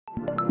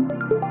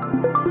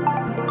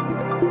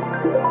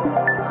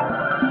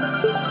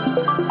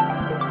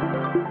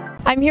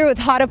I'm here with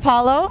Hot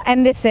Apollo,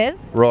 and this is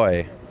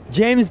Roy.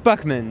 James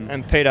Buckman.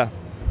 And Peter.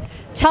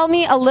 Tell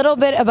me a little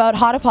bit about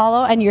Hot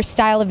Apollo and your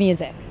style of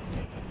music.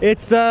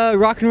 It's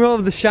rock and roll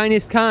of the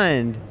shiniest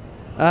kind.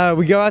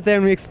 We go out there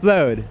and we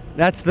explode.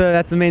 That's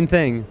the main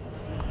thing.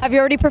 Have you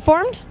already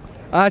performed?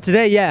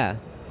 Today, yeah.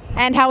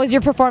 And how was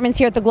your performance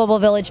here at the Global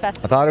Village I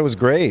Festival? thought it was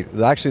great.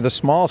 Actually, the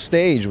small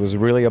stage was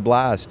really a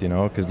blast, you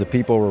know, because the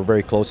people were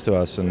very close to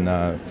us and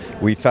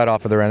we fed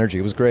off of their energy.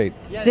 It was great.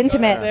 It's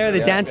intimate. They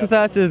danced with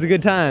us. It was a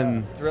good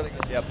time. It's really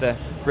good to be up there.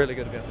 Really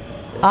good to be up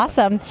there.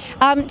 Awesome.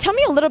 Tell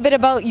me a little bit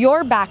about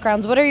your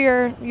backgrounds. What are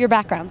your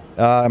backgrounds?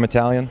 I'm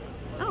Italian.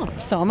 Oh,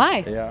 so am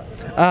I. Yeah.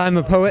 I'm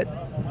a poet.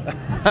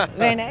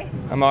 Very nice.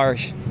 I'm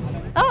Irish.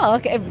 Oh,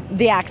 okay.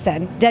 The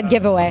accent. Dead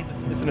giveaway.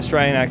 It's an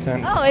Australian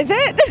accent. Oh, is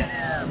it?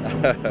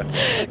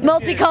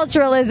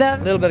 Multiculturalism.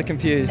 A little bit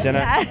confused, you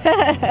know.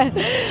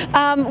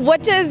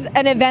 What does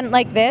an event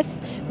like this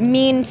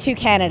mean to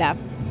Canada?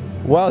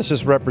 Well, it's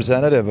just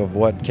representative of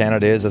what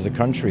Canada is as a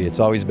country. It's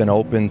always been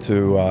open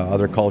to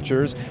other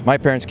cultures. My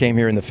parents came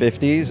here in the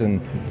 50s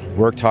and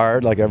worked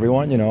hard like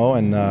everyone, you know,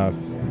 and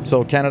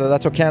so Canada,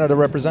 that's what Canada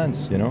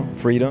represents, you know,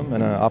 freedom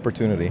and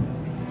opportunity.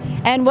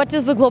 And what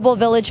does the Global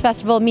Village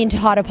Festival mean to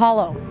Hot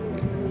Apollo?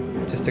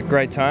 Just a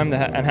great time to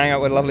and hang out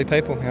with lovely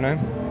people, you know.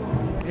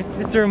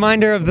 It's a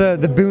reminder of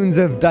the boons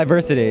of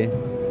diversity.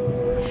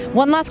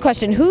 One last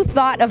question. Who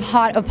thought of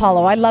Hot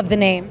Apollo? I love the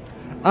name.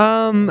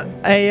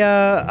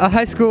 A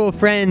high school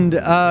friend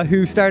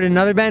who started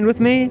another band with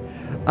me.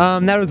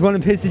 That was one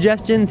of his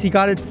suggestions. He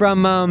got it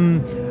from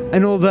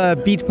an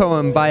old beat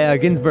poem by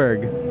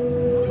Ginsberg.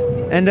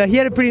 And he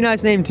had a pretty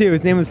nice name too.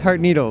 His name was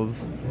Heart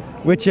Needles,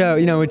 which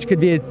which could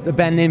be a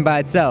band name by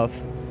itself.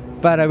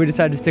 But we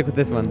decided to stick with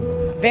this one.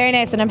 Very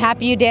nice, and I'm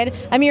happy you did.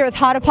 I'm here with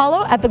Hot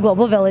Apollo at the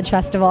Global Village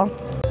Festival.